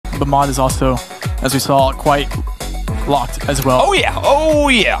but Mada is also, as we saw, quite locked as well. Oh yeah, oh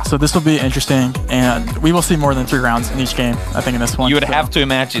yeah. So this will be interesting, and we will see more than 3 rounds in each game, I think, in this one. You would have to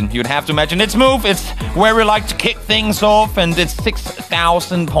imagine. You would have to imagine. It's Move. It's where we like to kick things off, and it's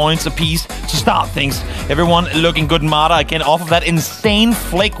 6,000 points apiece to start things. Everyone looking good. Mada again off of that insane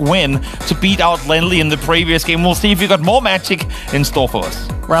flick win to beat out Lenly in the previous game. We'll see if you got more magic in store for us.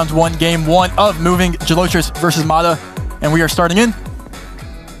 Round 1, game 1 of moving Gelotris versus Mada, and we are starting in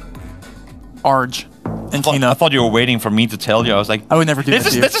Arge. I thought you were waiting for me to tell you. I was like, I would never do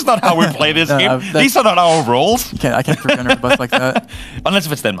this. This is not how we play this game. These are not our rules. I can't prevent a bus like that. Unless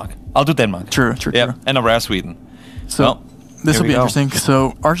if it's Denmark. I'll do Denmark. True. And a rare Sweden. So well, this will be interesting.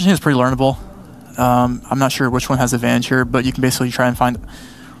 So Argentina is pretty learnable. I'm not sure which one has advantage here, but you can basically try and find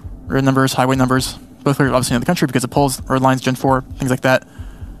red numbers, highway numbers. Both are obviously in the country because of polls or lines Gen 4, things like that.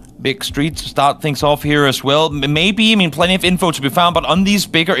 Big streets to start things off here as well. Maybe, I mean, plenty of info to be found, but on these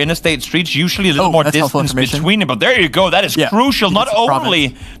bigger interstate streets, usually a little more distance between them. But there you go, that is crucial. Not only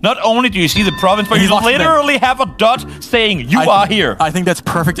do you see the province, but you literally have a dot saying you are here. I think that's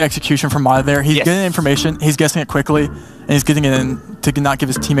perfect execution from Mada there. He's getting information, he's guessing it quickly, and he's getting it in to not give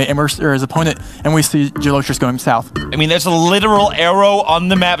his teammate or his opponent, and we see Gelotris going south. I mean, there's a literal arrow on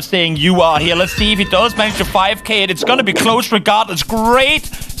the map saying you are here. Let's see if he does manage to 5k it. It's going to be close regardless. Great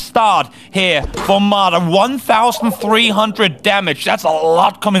start here for Mada. 1,300 damage. That's a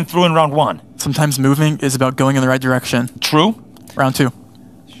lot coming through in round 1. Sometimes moving is about going in the right direction. True. Round 2.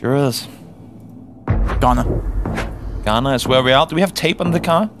 Sure is. Ghana. Ghana is where we are. Do we have tape on the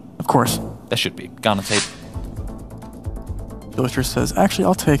car? Of course. There should be. Ghana tape. Gelotris says, actually,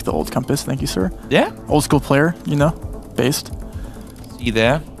 I'll take the old compass. Thank you, sir. Yeah? Old school player, you know, based. See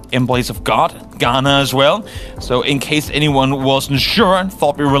there. In place of God, Ghana as well. So in case anyone wasn't sure and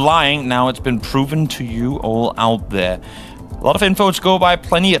thought we were lying, now it's been proven to you all out there. A lot of info to go by,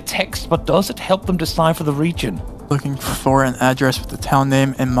 plenty of text, but does it help them decipher the region? Looking for an address with the town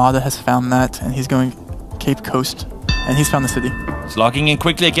name, and Mada has found that, and he's going Cape Coast, and he's found the city. He's logging in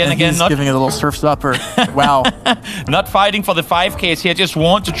quickly again. He's giving it a little surfs up, or wow. Not fighting for the 5Ks here, just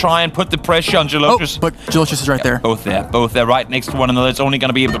want to try and put the pressure on Gelotris. Oh, but Gelotris is right there. Both there, right next to one another. It's only going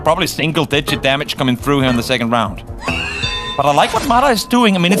to be probably single-digit damage coming through here in the second round. But I like what Mada is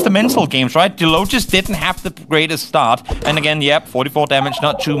doing. I mean, it's the mental games, right? Gelotris didn't have the greatest start. And again, 44 damage,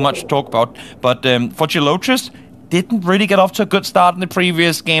 not too much to talk about. But for Gelotris, didn't really get off to a good start in the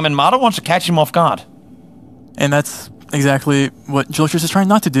previous game, and Mada wants to catch him off guard. And that's exactly what Gelotris is trying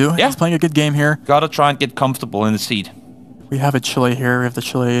not to do. Yeah. He's playing a good game here. Gotta try and get comfortable in the seat. We have a Chile here. We have the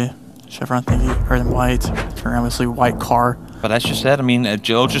Chile chevron thingy, red and white. Turn obviously white car. But as you said, I mean,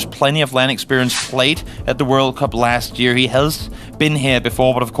 Gelotris, plenty of land experience, played at the World Cup last year. He has been here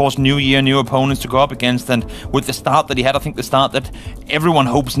before, but of course, new year, new opponents to go up against. And with the start that he had, I think the start that everyone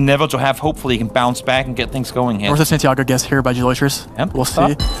hopes never to have, hopefully he can bounce back and get things going here. North of Santiago guess here by Gelotris. Yep. We'll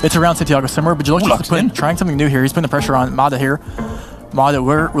see. It's around Santiago somewhere, but Gelotris is trying something new here. He's putting the pressure on Mada here. Mada,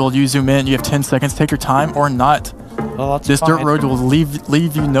 where will you zoom in? You have 10 seconds. Take your time or not. Well, this dirt road will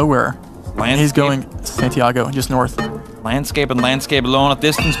leave you nowhere. He's going Santiago, just north. Landscape and landscape alone, a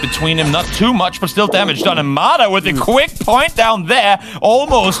distance between him, not too much, but still damage done. And Mada with a quick point down there,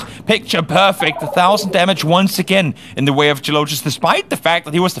 almost picture perfect. 1,000 damage once again in the way of Gelotris, despite the fact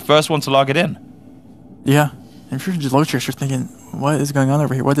that he was the first one to log it in. Yeah, and if you're Gelotris, you're thinking, what is going on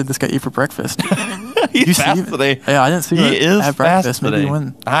over here? What did this guy eat for breakfast? He's fast today. Yeah, I didn't see him at breakfast. Maybe he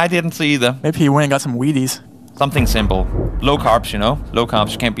went. I didn't see either. Maybe he went and got some Wheaties. Something simple. Low carbs, you know? Low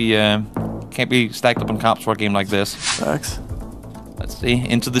carbs. Can't be stacked up on carbs for a game like this. Facts. Let's see.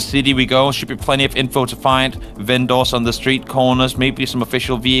 Into the city we go. Should be plenty of info to find. Vendors on the street corners. Maybe some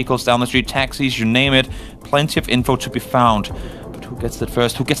official vehicles down the street. Taxis, you name it. Plenty of info to be found. But who gets it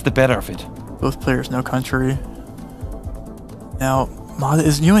first? Who gets the better of it? Both players, no country. Now, Mada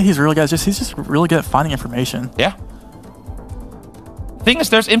is, you know what he's really good at? He's just really good at finding information. Yeah. Thing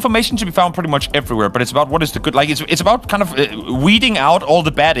is, there's information to be found pretty much everywhere, but it's about what is the good, like, it's about kind of weeding out all the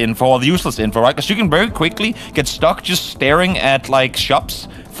bad info or the useless info, right? Because you can very quickly get stuck just staring at, like, shops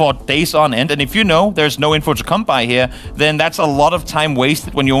for days on end, and if you know there's no info to come by here, then that's a lot of time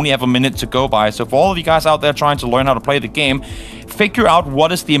wasted when you only have a minute to go by. So for all of you guys out there trying to learn how to play the game, figure out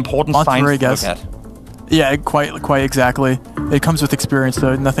what is the important signs to look at. Yeah, quite exactly. It comes with experience,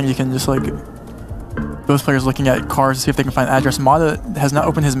 though. Nothing you can just, like... Both players looking at cars to see if they can find an address. Mada has not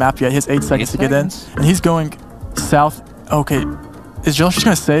opened his map yet. He has 8 seconds to get in. And he's going south. Okay. Is Gelotris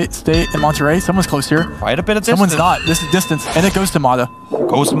going to stay in Monterey? Someone's close here. Quite a bit of distance. Someone's not. This is distance. And it goes to Mada.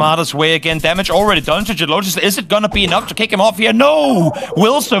 Goes Mada's way again. Damage already done to Gelotris. Is it gonna be enough to kick him off here? No!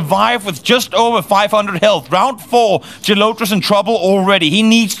 Will survive with just over 500 health. Round 4. Gelotris in trouble already. He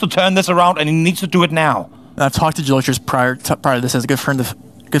needs to turn this around, and he needs to do it now. And I've talked to Gelotris prior to this as a good friend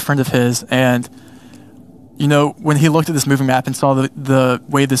of his, and you know, when he looked at this moving map and saw the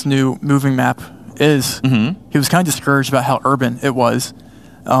way this new moving map is, he was kind of discouraged about how urban it was.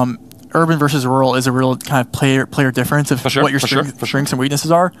 Urban versus rural is a real kind of player difference of what your strengths and weaknesses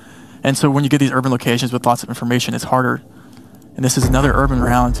are. And so when you get these urban locations with lots of information, it's harder. And this is another urban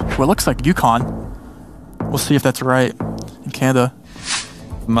round. What looks like Yukon. We'll see if that's right in Canada.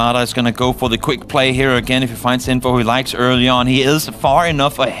 Mada is going to go for the quick play here again if he finds info he likes early on. He is far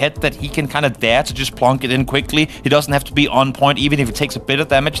enough ahead that he can kind of dare to just plonk it in quickly. He doesn't have to be on point, even if it takes a bit of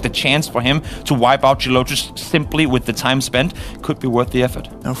damage. The chance for him to wipe out Gelotris simply with the time spent could be worth the effort.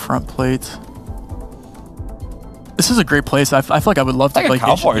 No front plates. This is a great place. I feel like I would love to play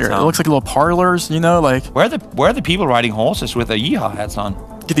here. It looks like little parlors, you know, like... Where are the people riding horses with their yeehaw hats on?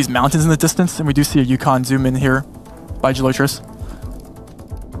 Get these mountains in the distance, and we do see a Yukon zoom in here by Gelotris.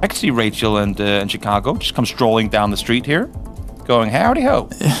 I can see Rachel and Chicago just come strolling down the street here, going howdy ho.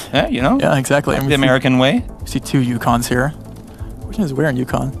 Yeah, you know. Yeah, exactly. Like the American way. We see 2 Yukons here. Which one is where in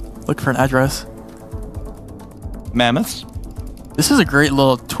Yukon? Look for an address. Mammoths. This is a great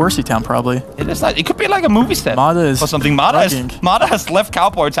little touristy town, probably. It is. It could be like a movie set. Mada is or something. Mada has left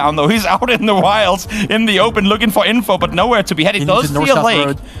Cowboy Town though. He's out in the wilds, in the open, looking for info, but nowhere to be had. He does see a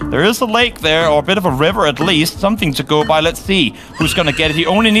lake. There is a lake there, or a bit of a river at least. Something to go by. Let's see who's gonna get it. He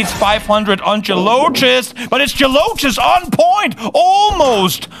only needs 500 on Gelotris, but it's Gelotris on point.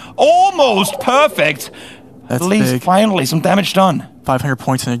 Almost perfect. That's at least big. Finally some damage done. 500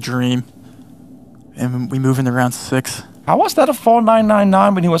 points in a dream, and we move into round 6. How was that a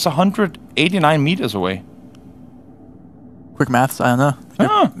 4999 when he was 189 meters away? Quick maths, I don't know.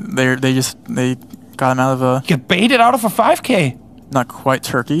 They got him out of a... Get baited out of a 5K. Not quite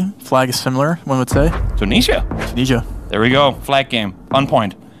Turkey. Flag is similar, one would say. Tunisia. There we go. Flag game. On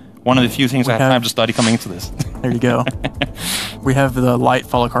point. One of the few things I had time to study coming into this. There you go. We have the light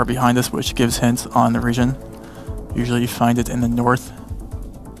follow car behind us, which gives hints on the region. Usually you find it in the north.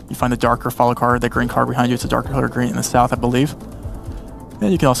 You find the darker follow car, that green car behind you. It's a darker color green in the south, I believe. And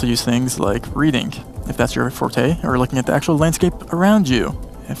you can also use things like reading, if that's your forte, or looking at the actual landscape around you.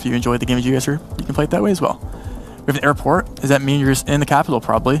 If you enjoy the game of Geoguessr, you can play it that way as well. We have an airport. Does that mean you're just in the capital,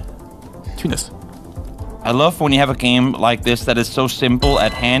 probably? Tunis. I love when you have a game like this that is so simple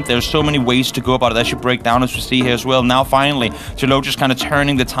at hand. There's so many ways to go about it. That should break down as we see here as well. Now finally, Gelotris kind of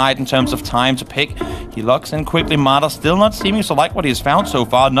turning the tide in terms of time to pick. He locks in quickly. Mada still not seeming to like what he's found so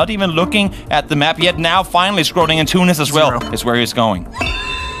far. Not even looking at the map yet. Now finally scrolling in Tunis as well is where he's going.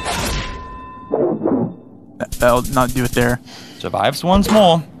 That'll not do it there. Survives once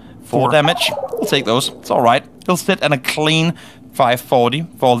more. 4 damage. We'll take those. It's all right. He'll sit at a clean 540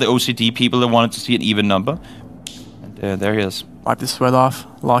 for all the OCD people that wanted to see an even number. And there he is. Wipe the sweat off.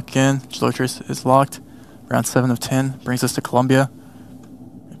 Lock in. Gelotris is locked. Round 7 of 10 brings us to Colombia.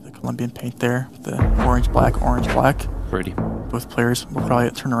 The Colombian paint there. The orange, black. Pretty. Both players will probably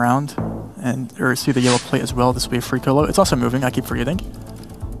turn around or see the yellow plate as well. This will be a free colo. It's also moving. I keep forgetting.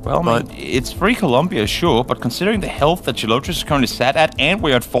 Well, I mean, it's free Colombia, sure, but considering the health that Gelotris is currently sat at, and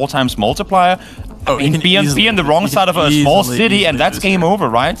we're at 4 times multiplier, he can be on the wrong side of a small city, and that's game over,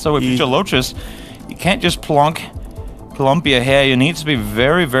 right? So if you're Gelotris, you can't just plonk Colombia here. You need to be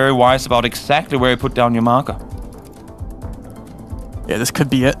very, very wise about exactly where you put down your marker. Yeah, this could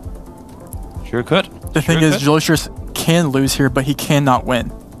be it. Sure could. The thing is, Gelotris can lose here, but he cannot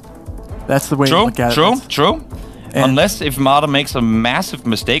win. That's the way to look at it. True. Unless if Mada makes a massive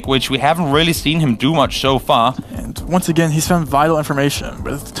mistake, which we haven't really seen him do much so far. And once again, he's found vital information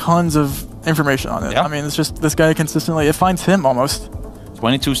with tons of information on it. Yeah. I mean, it's just this guy consistently, it finds him almost.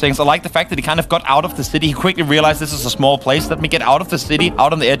 22 seconds. I like the fact that he kind of got out of the city. He quickly realized this is a small place. Let me get out of the city,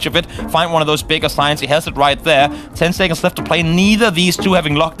 out on the edge of it, find one of those bigger signs. He has it right there. 10 seconds left to play. Neither of these two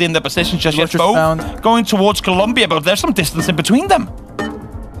having locked in their positions just yet. Both going towards Colombia, but there's some distance in between them.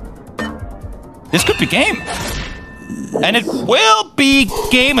 This could be game. And it will be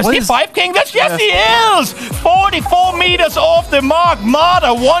game. Is he 5King? Yes, he is! 44 meters off the mark.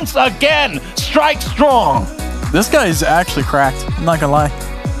 Mada once again strikes strong. This guy is actually cracked. I'm not gonna lie.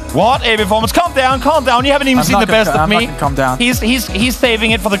 What a performance. Calm down. You haven't even seen the best of me. I'm not gonna calm down. He's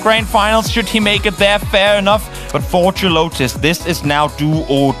saving it for the grand finals. Should he make it there, fair enough. But for Gelotris, this is now do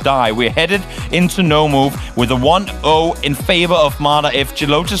or die. We're headed into no move with a 1-0 in favor of Mada. If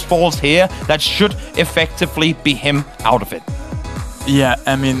Gelotris falls here, that should effectively be him out of it. Yeah,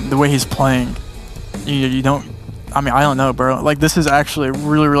 I mean, the way he's playing, you don't I mean, I don't know, bro. Like, this is actually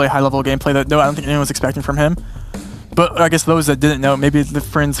really, really high-level gameplay that, no, I don't think anyone was expecting from him. But I guess those that didn't know, maybe the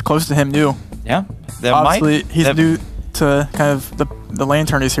friends close to him knew. Yeah. Obviously, he's new to kind of the lane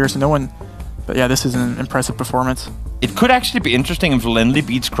tourneys here, so no one... But yeah, this is an impressive performance. It could actually be interesting if Lenly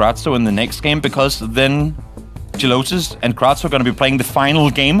beats Kratzo in the next game, because then Gelotris and Kratzo are going to be playing the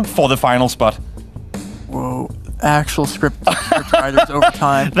final game for the final spot. Whoa. Actual script writers over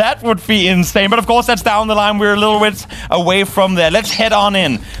time. That would be insane, but of course that's down the line. We're a little bit away from there. Let's head on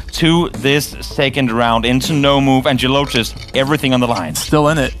in to this second round, into no move, and Gelotris, everything on the line. Still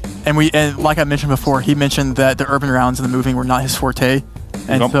in it. And like I mentioned before, he mentioned that the urban rounds and the moving were not his forte.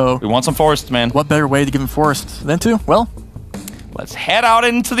 And so we want some forest, man. What better way to give him forest than to, well, let's head out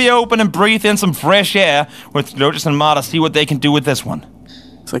into the open and breathe in some fresh air with Gelotris and Mada, see what they can do with this one.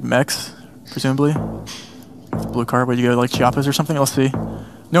 It's like mechs, presumably. Blue card, where you go like Chiapas or something. Let's see.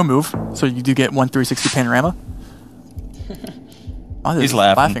 No move, so you do get 1 360 panorama. Oh, he's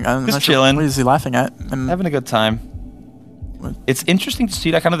laughing. I'm He's not chilling. Sure. What is he laughing at? Having a good time. It's interesting to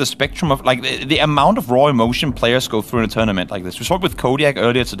see that kind of the spectrum of like the amount of raw emotion players go through in a tournament like this. We saw it with Kodiak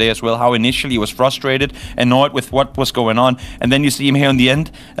earlier today as well, how initially he was frustrated, annoyed with what was going on, and then you see him here in the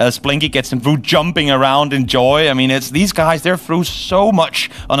end as Blinky gets him through, jumping around in joy. I mean, it's these guys, they're through so much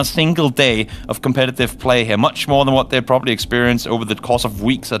on a single day of competitive play here, much more than what they probably experienced over the course of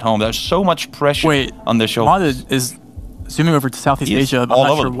weeks at home. There's so much pressure on their shoulders. Mada is zooming over to Southeast Asia, but I'm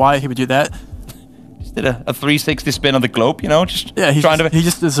not sure why he would do that. Did a 360 spin on the globe, you know, just trying to. He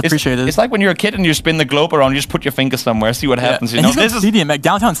just is appreciated. It's like when you're a kid and you spin the globe around, you just put your finger somewhere, see what happens. You and know, this is CDMX,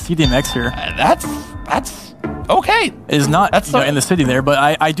 downtown CDMX here. That's okay. It is not in the city there,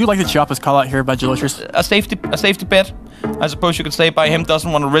 but I do like the Chiapas call out here by Gelotris. A safety bet, I suppose you could say, by him.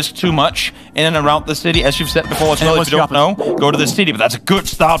 Doesn't want to risk too much in and around the city, as you've said before as well. If you don't know, go to the city. But that's a good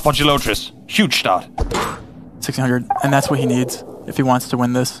start for Gelotris. Huge start. 1600, and that's what he needs if he wants to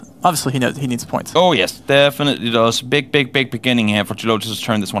win this. Obviously, he knows he needs points. Oh yes, definitely does. Big beginning here for Gelotris to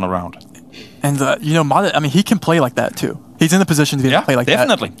turn this one around. And you know, Mada, I mean, he can play like that too. He's in the position to be able to play like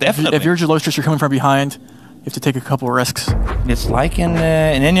definitely, that. Definitely. If you're Gelotris, you're coming from behind. You have to take a couple of risks. It's like in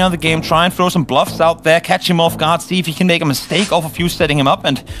any other game, try and throw some bluffs out there, catch him off guard, see if he can make a mistake off of you setting him up.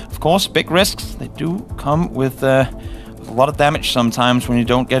 And of course, big risks, they do come with a lot of damage sometimes when you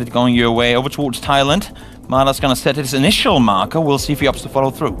don't get it going your way. Over towards Thailand. Mada's going to set his initial marker. We'll see if he opts to follow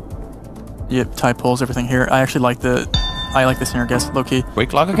through. Yep, Thai pulls everything here. I actually like the Senior Guest, low-key. Quick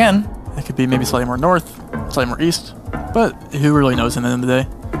clock again. It could be maybe slightly more north, slightly more east, but who really knows in the end of the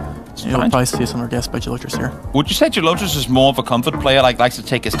day? You'll probably see a similar guess by Gelotris here. Would you say Gelotris is more of a comfort player, like likes to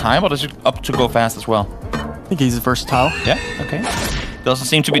take his time, or does he up to go fast as well? I think he's versatile. Yeah, okay. Doesn't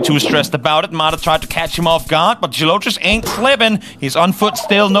seem to be too stressed about it. Mada tried to catch him off guard, but Gelotris ain't slipping. He's on foot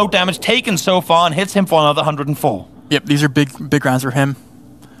still, no damage taken so far, and hits him for another 104. Yep, these are big rounds for him.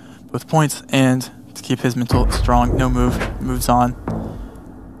 Both points, and to keep his mental strong, no moves on.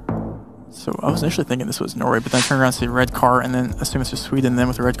 So I was initially thinking this was Norway, but then I turned around to see red car, and then assume it's just Sweden then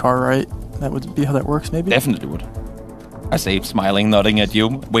with the red car, right? That would be how that works, maybe? Definitely would. I say, smiling, nodding at you,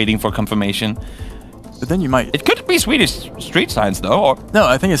 waiting for confirmation. But then you might... It could be Swedish street signs, though, or... No,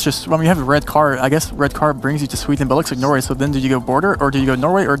 I think it's just, when you have a red car, I guess red car brings you to Sweden, but it looks like Norway, so then did you go border, or did you go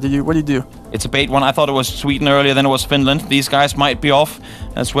Norway, or what do you do? It's a bait one. I thought it was Sweden earlier, then it was Finland. These guys might be off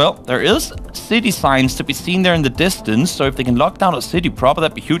as well. There is city signs to be seen there in the distance, so if they can lock down a city proper,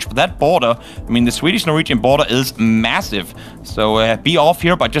 that'd be huge. But that border, I mean, the Swedish-Norwegian border is massive. So be off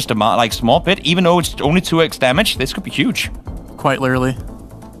here by just a small bit, even though it's only 2x damage, this could be huge. Quite literally.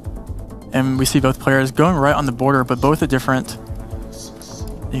 And we see both players going right on the border, but both a different,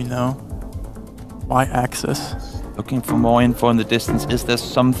 you know, y-axis. Looking for more info in the distance. Is there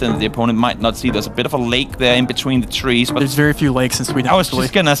something that the opponent might not see? There's a bit of a lake there in between the trees. But there's very few lakes in Sweden. I was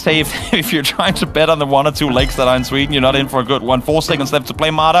just going to say, if you're trying to bet on the 1 or 2 lakes that are in Sweden, you're not in for a good one. 4 seconds left to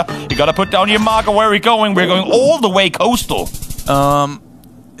play Mada. You got to put down your marker. Where are we going? We're going all the way coastal.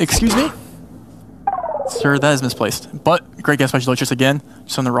 Excuse me? Sir, that is misplaced. But great guess by Gelotris again,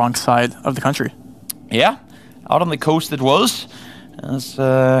 just on the wrong side of the country. Yeah, out on the coast it was. As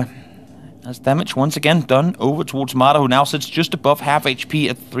damage once again done over towards Mada, who now sits just above half HP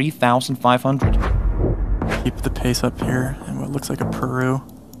at 3,500. Keep the pace up here in what looks like a Peru.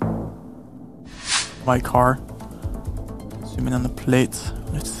 White car. Zoom in on the plates.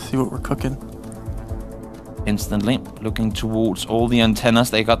 Let's see what we're cooking. Instantly looking towards all the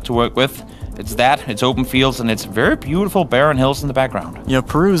antennas they got to work with. It's open fields, and it's very beautiful barren hills in the background. You know,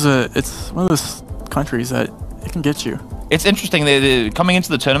 Peru's it's one of those countries that it can get you. It's interesting. Coming into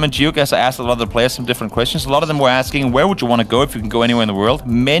the tournament, Geoguessr asked a lot of the players some different questions. A lot of them were asking, where would you want to go if you can go anywhere in the world?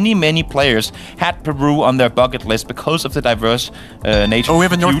 Many players had Peru on their bucket list because of the diverse nature. Oh, we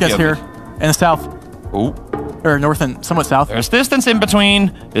have a north guess here. And a south. Oh. Or north and somewhat south. There's distance in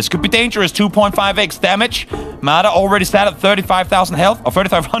between. This could be dangerous. 2.5x damage. Mada already sat at 35,000 health. Or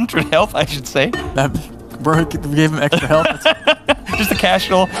 3,500 health, I should say. Bro, we gave him extra health. Just a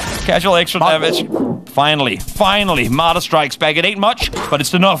casual extra damage. Finally, Mada strikes back. It ain't much, but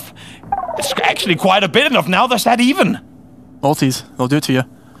it's enough. It's actually quite a bit enough. Now there's that even. Multis, they'll do it to you.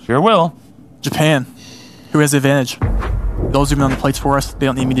 Sure will. Japan, who has the advantage? They'll zoom in on the plates for us. They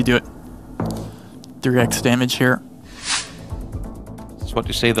don't need me to do it. 3x damage here. That's what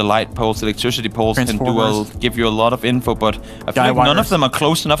you say. The light poles, electricity poles can give you a lot of info, but I feel like none of them are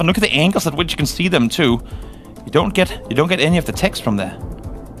close enough. And look at the angles at which you can see them too. You don't get any of the text from there.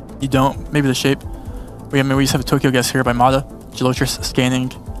 You don't. Maybe the shape. We just have a Tokyo guess here by Mada. Gelotris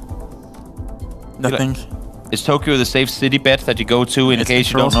scanning. Nothing. Is Tokyo the safe city bet that you go to in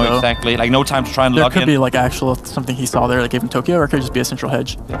case you don't know exactly? Like no time to try and log in? There could be like actual something he saw there that gave him Tokyo, or it could just be a central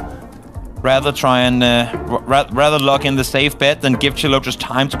hedge. Yeah. Rather try and rather lock in the safe bet than give Gelotris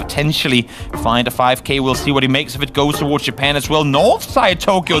time to potentially find a 5k. We'll see what he makes if it goes towards Japan as well. North side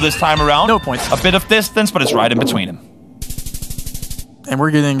Tokyo this time around. No points. A bit of distance, but it's right in between him. And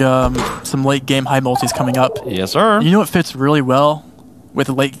we're getting some late game high multis coming up. Yes, sir. You know what fits really well with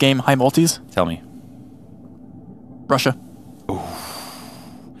late game high multis? Tell me. Russia. Ooh.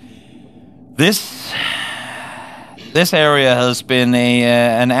 This area has been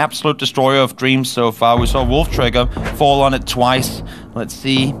an absolute destroyer of dreams so far. We saw Wolf Trigger fall on it twice. Let's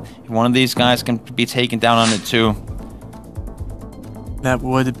see if one of these guys can be taken down on it too. That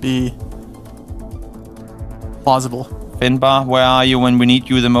would be plausible. Finbar, where are you when we need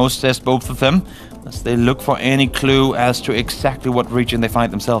you the most, says both of them, as they look for any clue as to exactly what region they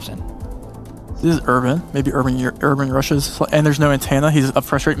find themselves in. This is urban. Maybe urban Russia's. And there's no antenna. He's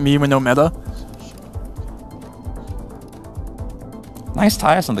frustrating me with no meta. Nice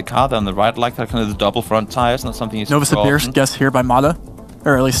tires on the car there on the right, like that kind of the double front tires, not something you see Novosibirsk guess here by Mada.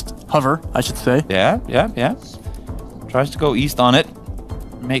 Or at least hover, I should say. Yeah. Tries to go east on it.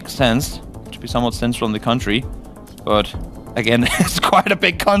 Makes sense. Should be somewhat central in the country. But again, it's quite a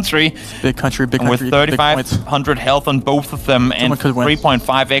big country. Big country. And with 3,500 health on both of them and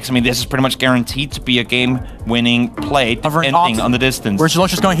 3.5x, I mean, this is pretty much guaranteed to be a game-winning play, depending on the distance. Where's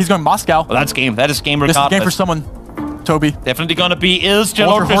Gelotris going? He's going Moscow. Well, that's game. That is game regardless. This is game for someone. Toby. Definitely gonna be, is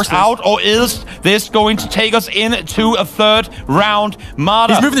Gelotris out, or is this going to take us into a third round?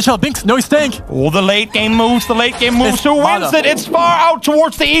 Mada. He's moving the shell. Binks. No, he's staying. Oh, the late game moves. Who wins it? It's far out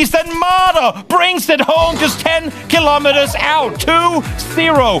towards the east, and Mada brings it home just 10 kilometers out.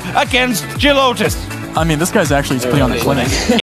 2-0 against Gelotris. I mean, this guy's actually putting on the clinic.